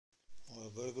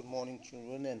Very good morning,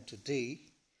 children, and today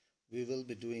we will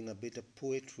be doing a bit of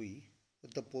poetry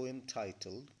with the poem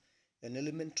titled An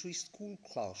Elementary School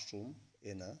Classroom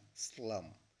in a Slum.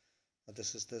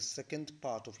 This is the second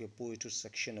part of your poetry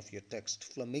section of your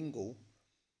text, Flamingo,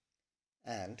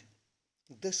 and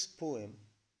this poem,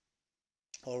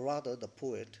 or rather the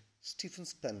poet, Stephen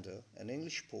Spender, an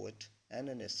English poet and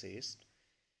an essayist,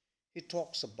 he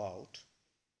talks about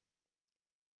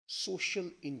social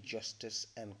injustice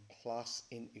and class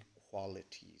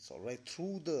inequalities, all right,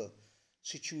 through the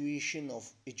situation of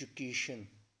education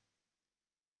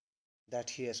that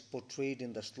he has portrayed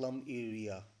in the slum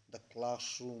area, the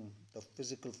classroom, the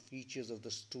physical features of the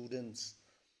students,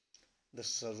 the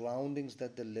surroundings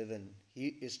that they live in. He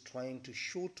is trying to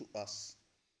show to us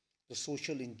the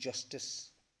social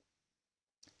injustice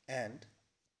and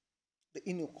the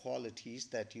inequalities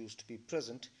that used to be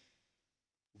present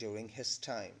during his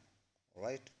time. All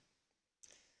right.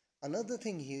 Another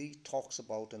thing he talks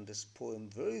about in this poem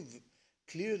very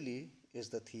clearly is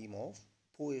the theme of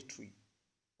poetry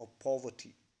or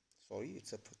poverty. Sorry,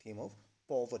 it's a theme of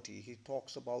poverty. He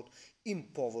talks about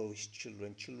impoverished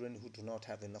children, children who do not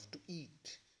have enough to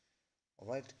eat.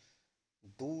 All right.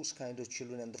 Those kind of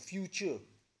children and the future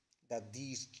that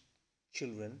these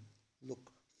children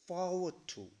look forward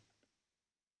to.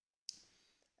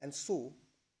 And so,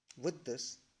 with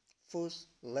this, first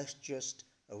let's just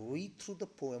read through the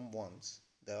poem once.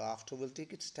 Thereafter, we'll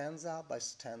take it stanza by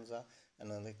stanza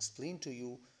and I'll explain to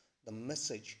you the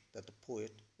message that the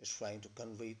poet is trying to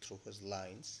convey through his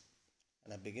lines.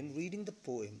 And I begin reading the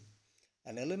poem,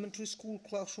 An Elementary School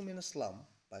Classroom in a Slum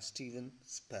by Stephen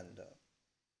Spender.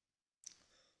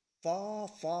 Far,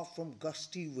 far from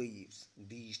gusty waves,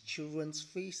 these children's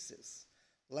faces,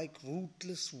 like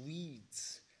rootless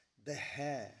weeds, the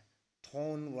hair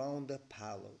torn round their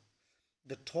pallor,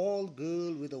 the tall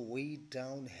girl with a weighed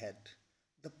down head,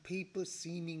 the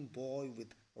paper-seeming boy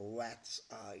with rat's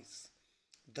eyes,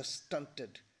 the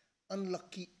stunted,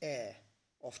 unlucky heir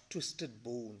of twisted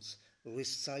bones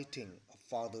reciting a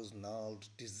father's gnarled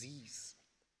disease.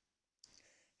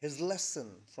 His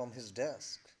lesson from his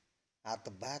desk, at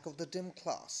the back of the dim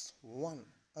class, one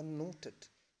unnoted,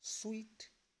 sweet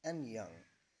and young.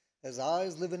 His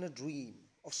eyes live in a dream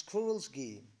of squirrel's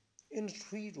game in a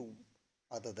tree room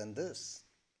other than this.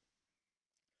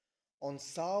 On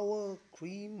sour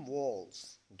cream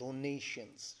walls,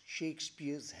 donations,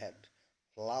 Shakespeare's head,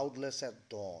 cloudless at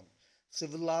dawn,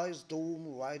 civilized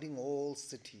dome riding all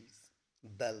cities,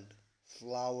 belled,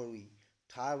 flowery,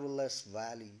 tireless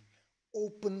valley,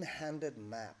 open-handed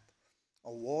map,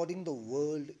 awarding the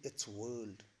world its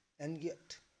world. And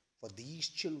yet, for these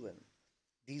children,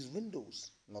 these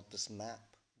windows, not this map,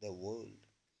 their world,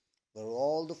 were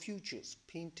all the futures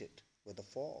painted with a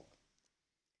fog.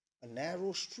 A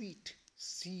narrow street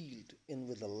sealed in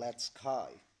with a lead sky,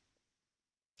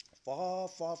 far,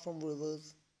 far from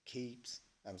rivers, capes,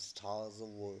 and stars of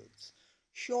words.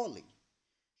 Surely,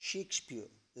 Shakespeare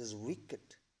is wicked,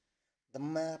 the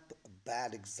map a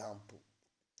bad example,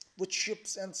 with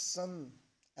ships and sun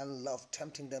and love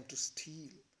tempting them to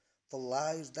steal, for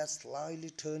lives that slyly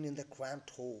turn in their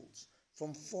cramped holes,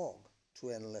 from fog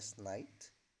to endless night.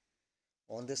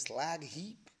 On this slag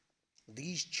heap,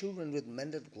 these children with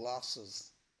mended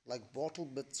glasses, like bottle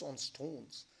bits on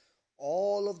stones,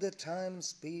 all of their time and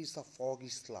space a foggy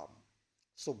slum,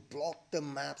 so block their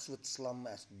maps with slum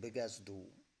as big as doom.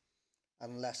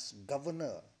 Unless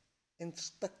governor,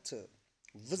 inspector,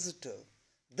 visitor,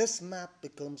 this map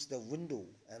becomes their window,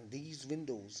 and these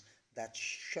windows that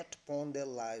shut upon their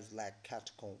lives like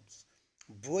catacombs.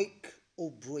 Break, oh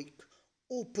break,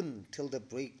 open till they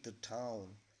break the town,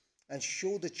 and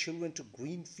show the children to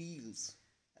green fields,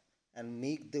 and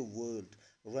make their world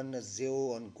run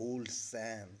azure on gold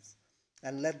sands,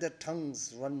 and let their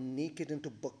tongues run naked into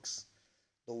books,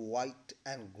 the white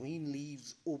and green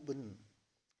leaves open,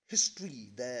 history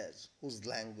theirs whose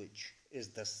language is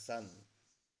the sun.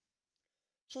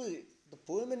 So the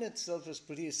poem in itself is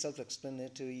pretty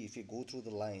self-explanatory if you go through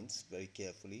the lines very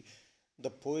carefully. The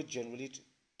poet generally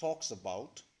talks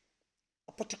about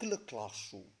a particular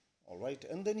classroom, all right,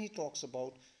 and then he talks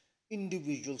about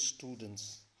individual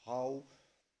students, how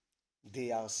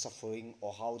they are suffering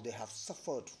or how they have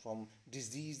suffered from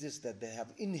diseases that they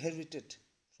have inherited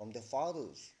from their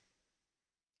fathers,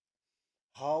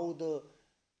 how the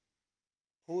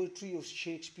poetry of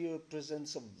Shakespeare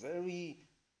presents a very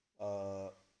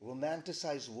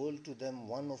romanticized world to them,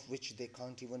 one of which they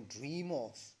can't even dream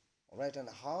of, all right, and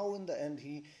how in the end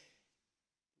he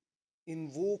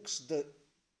invokes the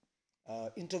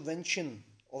intervention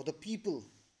of the people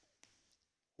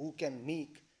who can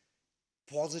make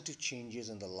positive changes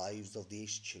in the lives of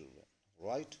these children,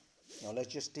 right? Now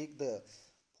let's just take the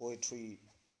poetry,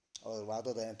 or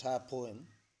rather the entire poem,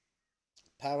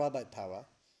 para by para.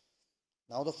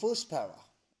 Now the first para,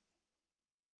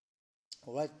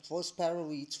 all right, first para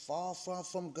reads, far, far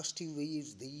from gusty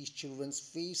waves, these children's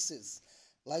faces,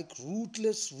 like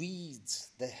rootless weeds,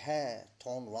 the hair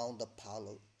torn round the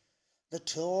pallor, the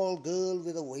tall girl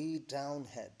with a weighed down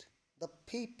head, the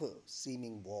paper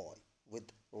seeming boy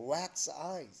with rat's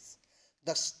eyes,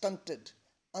 the stunted,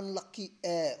 unlucky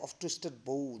heir of twisted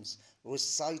bones,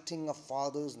 reciting a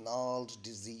father's gnarled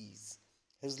disease,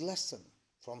 his lesson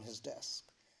from his desk.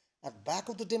 At back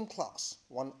of the dim class,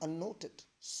 one unnoted,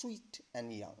 sweet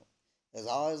and young. His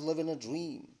eyes live in a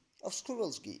dream of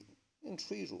squirrel's game in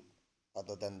tree room,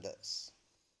 other than this.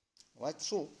 Right,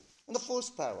 so in the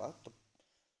first para, the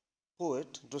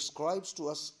poet describes to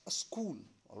us a school,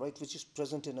 all right, which is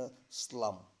present in a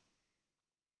slum.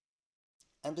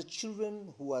 And the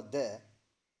children who are there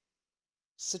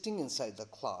sitting inside the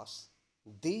class,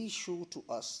 they show to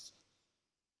us,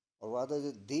 or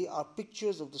rather they are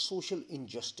pictures of the social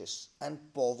injustice and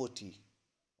poverty,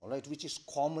 all right, which is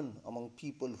common among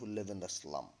people who live in the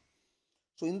slum.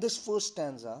 So in this first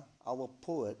stanza, our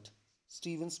poet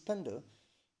Stephen Spender,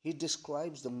 he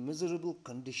describes the miserable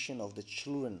condition of the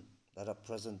children that are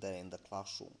present there in the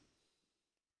classroom.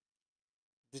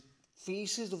 The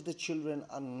faces of the children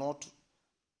are not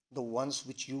the ones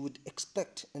which you would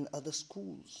expect in other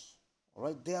schools. All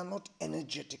right, they are not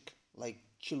energetic like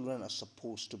children are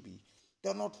supposed to be. They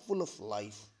are not full of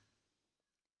life.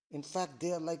 In fact,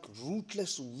 they are like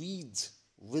rootless weeds,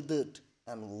 withered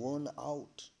and worn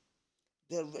out.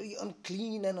 They are very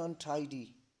unclean and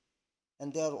untidy,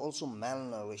 and they are also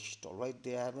malnourished. All right,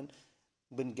 they haven't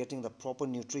been getting the proper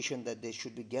nutrition that they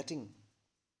should be getting.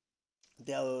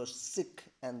 They are sick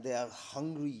and they are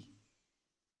hungry.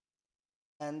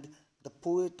 And the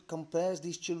poet compares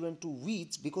these children to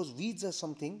weeds, because weeds are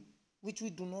something which we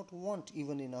do not want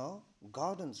even in our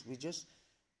gardens. We just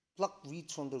pluck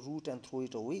weeds from the root and throw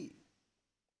it away.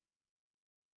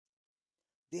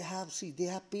 They have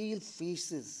pale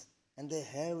faces and their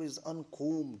hair is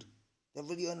uncombed. They're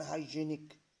very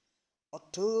unhygienic. A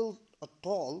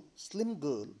tall, slim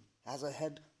girl has her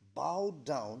head bowed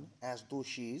down as though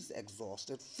she is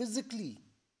exhausted physically.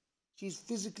 She's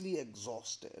physically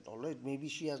exhausted, all right? Maybe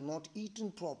she has not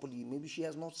eaten properly. Maybe she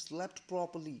has not slept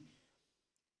properly.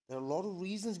 There are a lot of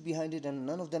reasons behind it, and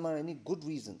none of them are any good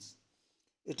reasons.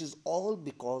 It is all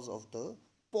because of the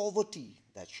poverty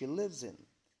that she lives in.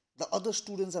 The other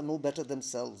students are no better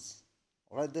themselves.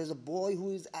 All right, there's a boy who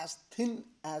is as thin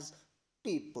as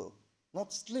paper,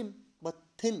 not slim, but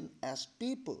thin as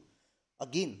paper.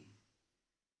 Again,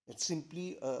 it's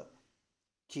simply a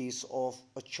case of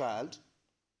a child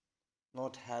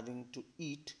not having to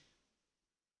eat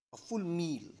a full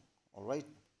meal, all right?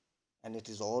 And it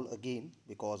is all again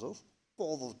because of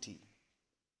poverty.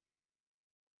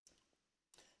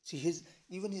 See,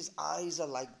 even his eyes are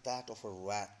like that of a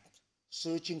rat,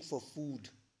 searching for food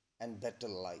and better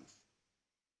life.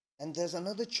 And there's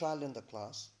another child in the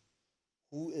class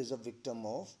who is a victim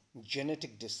of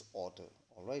genetic disorder,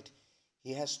 all right?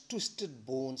 He has twisted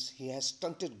bones, he has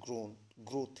stunted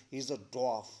growth, he's a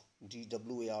dwarf,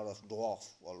 DWARF, dwarf,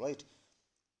 all right?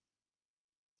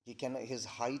 His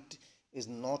height is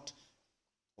not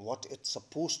what it's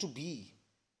supposed to be.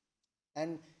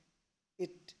 And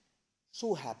it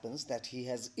so happens that he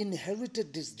has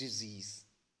inherited this disease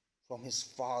from his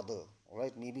father, all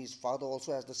right? Maybe his father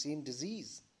also has the same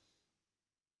disease.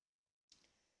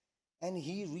 And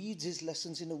he reads his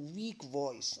lessons in a weak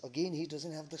voice. Again, he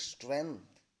doesn't have the strength.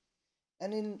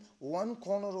 And in one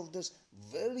corner of this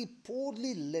very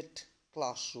poorly lit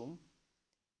classroom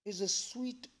is a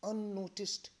sweet,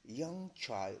 unnoticed young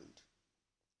child.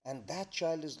 And that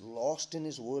child is lost in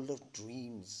his world of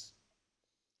dreams.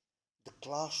 The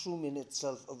classroom in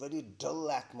itself, a very dull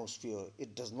atmosphere.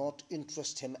 It does not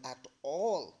interest him at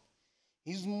all.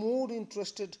 He's more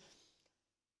interested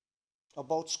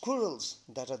about squirrels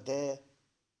that are there,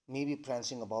 maybe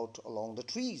prancing about along the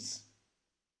trees.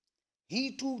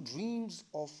 He too dreams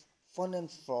of fun and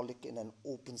frolic in an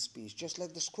open space. Just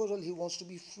like the squirrel, he wants to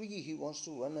be free, he wants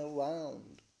to run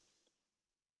around.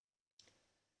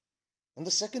 And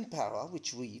the second para,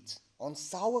 which reads, on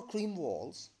sour cream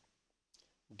walls,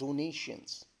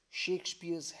 donations,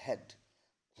 Shakespeare's head,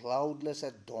 cloudless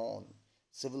at dawn,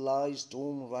 civilized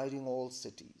dome riding all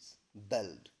cities,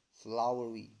 belled,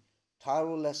 flowery,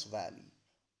 tireless valley,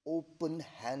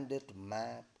 open-handed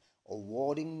map,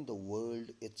 awarding the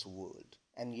world its world.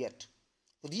 And yet,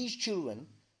 for these children,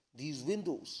 these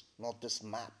windows, not this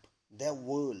map, their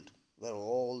world, were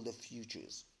all the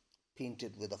futures,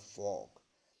 painted with a fog.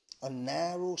 A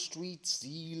narrow street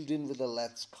sealed in with a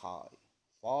lead sky,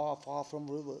 far, far from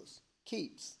rivers,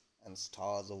 capes, and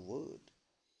stars of word.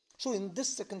 So in this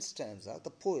second stanza,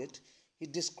 the poet, he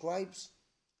describes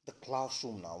the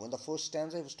classroom now. In the first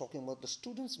stanza, he was talking about the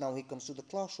students. Now he comes to the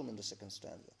classroom in the second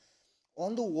stanza.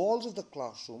 On the walls of the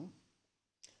classroom,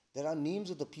 there are names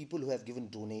of the people who have given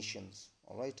donations,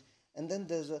 all right? And then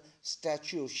there's a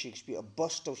statue of Shakespeare, a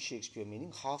bust of Shakespeare,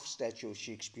 meaning half statue of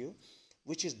Shakespeare,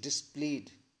 which is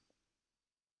displayed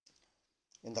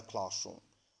in the classroom.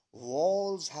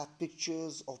 Walls have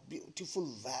pictures of beautiful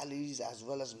valleys as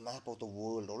well as map of the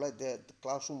world. All right, the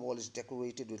classroom wall is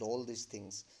decorated with all these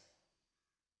things.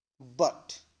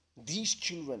 But these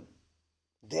children,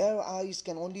 their eyes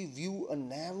can only view a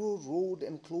narrow road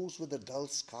enclosed with a dull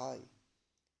sky.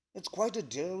 It's quite a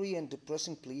dreary and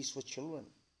depressing place for children.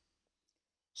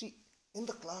 See, in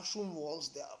the classroom walls,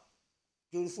 there are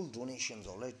beautiful donations,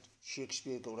 all right?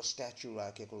 Shakespeare got a statue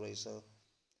rack eraser.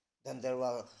 Then there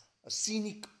are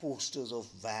scenic posters of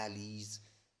valleys.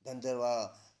 Then there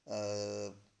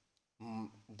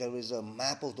is a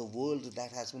map of the world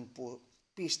that has been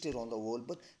pasted on the wall.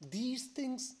 But these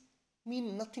things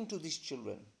mean nothing to these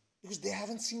children because they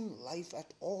haven't seen life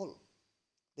at all.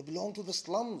 They belong to the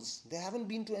slums. They haven't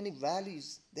been to any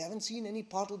valleys. They haven't seen any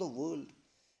part of the world.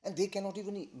 And they cannot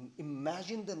even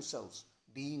imagine themselves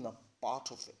being a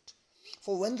part of it.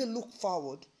 For when they look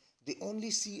forward, they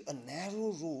only see a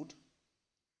narrow road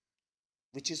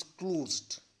which is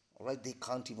closed. All right, they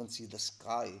can't even see the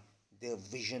sky. Their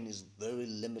vision is very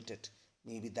limited.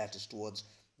 Maybe that is towards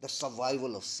the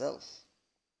survival of self.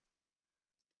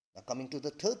 Now coming to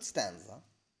the third stanza.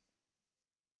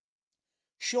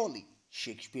 Surely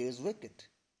Shakespeare is wicked.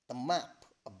 The map,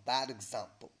 a bad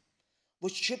example,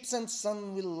 which ships and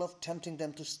sun will love tempting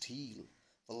them to steal,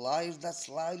 for lives that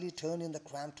slyly turn in the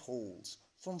cramped holes,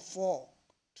 from fog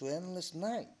to endless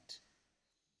night.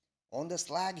 On the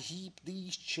slag heap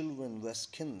these children were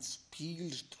skins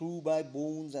peeled through by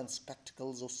bones and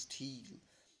spectacles of steel,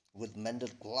 with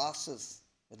mended glass,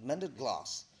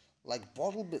 like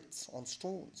bottle bits on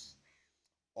stones.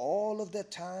 All of their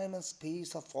time and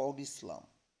space a foggy slum,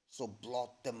 so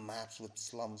blot their maps with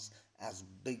slums as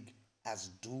big as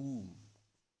doom.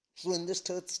 So in this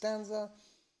third stanza,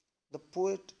 the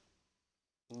poet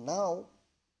now,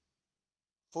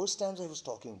 first stanza he was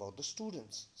talking about the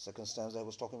students, second stanza he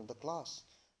was talking about the class.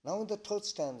 Now in the third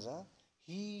stanza,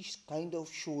 he kind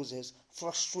of shows his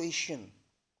frustration,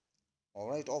 all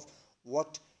right, of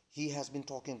what he has been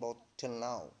talking about till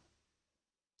now.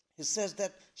 He says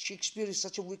that Shakespeare is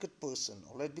such a wicked person,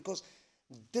 all right, because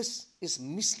this is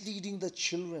misleading the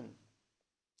children.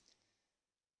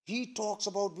 He talks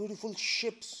about beautiful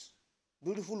ships,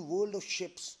 beautiful world of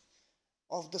ships,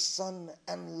 of the sun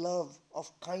and love,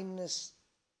 of kindness,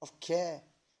 of care.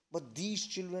 But these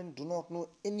children do not know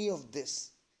any of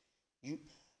this.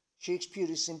 Shakespeare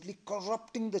is simply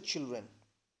corrupting the children,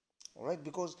 all right,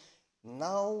 because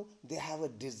now they have a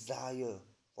desire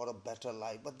for a better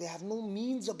life, but they have no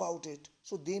means about it.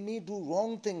 So they may do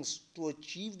wrong things to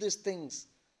achieve these things.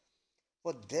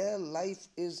 But their life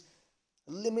is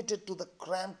limited to the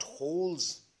cramped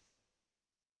holes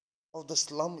of the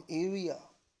slum area.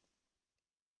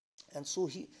 And so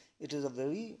it is a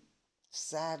very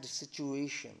sad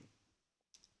situation.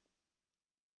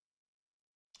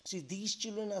 See, these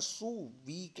children are so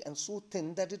weak and so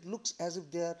thin that it looks as if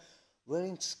they are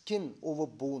wearing skin over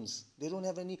bones. They don't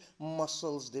have any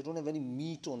muscles, they don't have any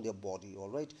meat on their body, all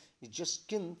right? It's just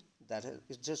skin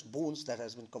it's just bones that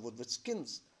has been covered with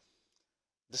skins.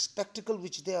 The spectacle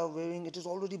which they are wearing, it is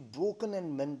already broken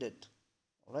and mended.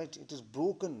 All right, it is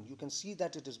broken. You can see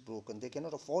that it is broken. They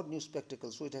cannot afford new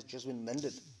spectacles, so it has just been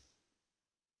mended.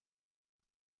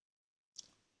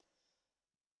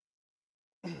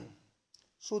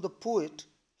 So the poet,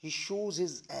 he shows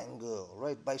his anger,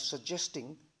 right, by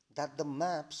suggesting that the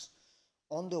maps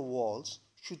on the walls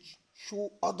should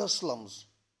show other slums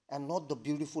and not the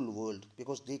beautiful world,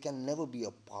 because they can never be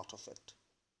a part of it.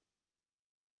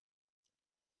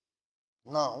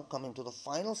 Now, coming to the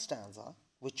final stanza,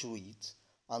 which reads,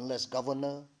 unless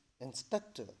governor,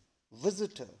 inspector,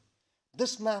 visitor,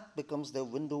 this map becomes their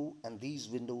window, and these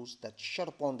windows that shut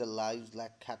upon their lives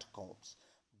like catacombs,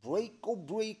 break, oh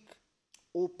break,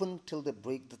 open till they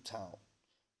break the town,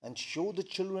 and show the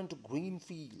children to green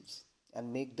fields,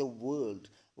 and make the world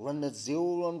run azure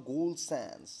on gold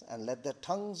sands, and let their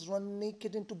tongues run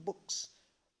naked into books.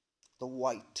 The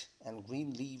white and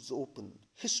green leaves open,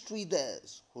 history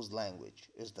theirs, whose language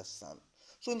is the sun.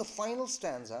 So in the final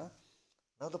stanza,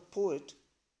 now the poet,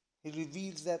 he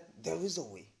reveals that there is a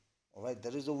way, all right,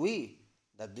 there is a way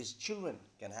that these children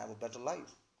can have a better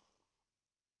life.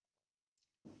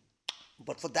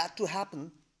 But for that to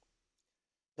happen,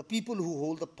 the people who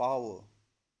hold the power,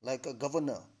 like a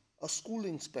governor, a school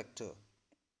inspector,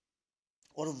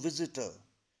 or a visitor,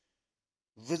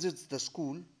 visits the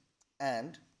school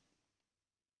and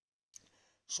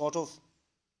sort of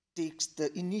takes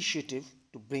the initiative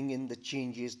to bring in the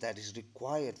changes that is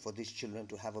required for these children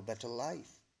to have a better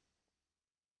life.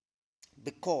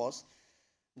 Because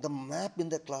the map in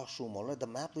the classroom, all right, the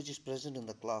map which is present in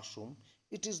the classroom,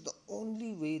 it is the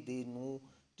only way they know,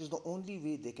 it is the only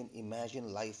way they can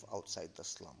imagine life outside the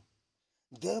slum.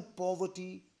 Their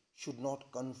poverty should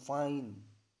not confine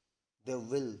their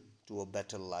will to a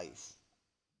better life.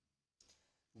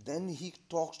 Then he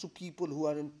talks to people who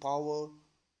are in power,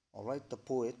 all right, the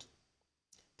poet,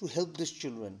 to help these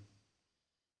children,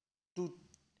 to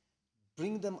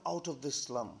bring them out of this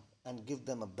slum and give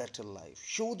them a better life.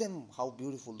 Show them how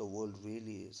beautiful the world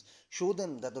really is. Show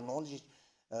them that the knowledge,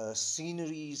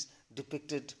 sceneries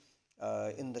depicted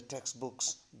in the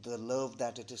textbooks, the love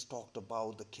that it is talked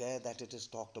about, the care that it is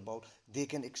talked about, they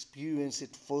can experience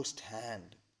it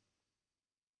firsthand.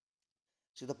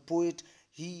 See, the poet,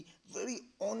 he very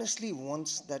honestly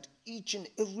wants that each and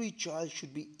every child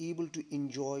should be able to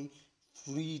enjoy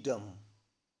freedom.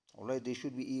 All right, they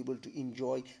should be able to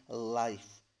enjoy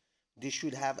life. They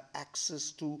should have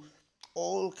access to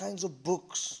all kinds of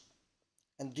books,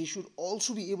 and they should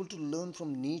also be able to learn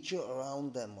from nature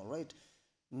around them. All right,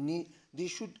 they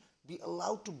should be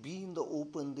allowed to be in the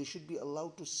open. They should be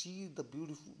allowed to see the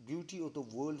beauty of the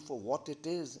world for what it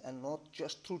is, and not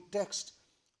just through text,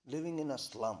 living in a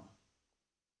slum.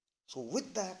 So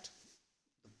with that,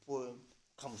 the poem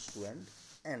comes to an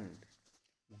end.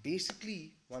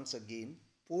 Basically, once again,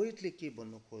 poet लेके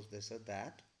बनो खोज देसा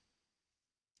that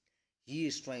he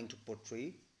is trying to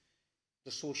portray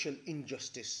the social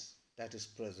injustice that is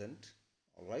present,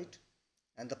 all right,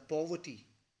 and the poverty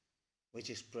which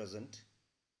is present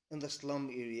in the slum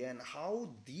area, and how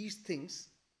these things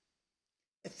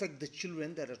affect the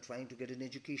children that are trying to get an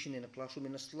education in a classroom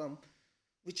in a slum,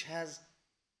 which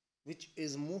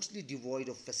is mostly devoid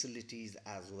of facilities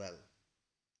as well.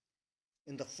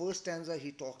 In the first stanza,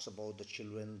 he talks about the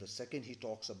children. The second, he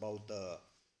talks about the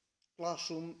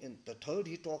classroom. In the third,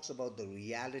 he talks about the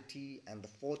reality. And the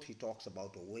fourth, he talks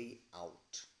about a way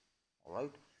out. All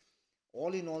right.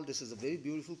 All in all, this is a very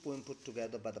beautiful poem put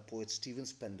together by the poet Stephen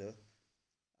Spender.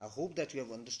 I hope that you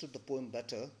have understood the poem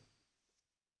better.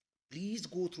 Please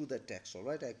go through the text. All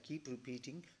right. I keep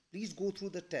repeating. Please go through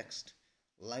the text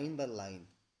line by line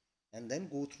and then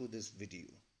go through this video.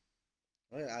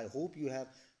 All right. I hope you have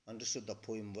understood the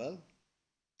poem well.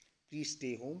 Please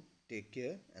stay home, take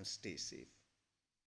care, and stay safe.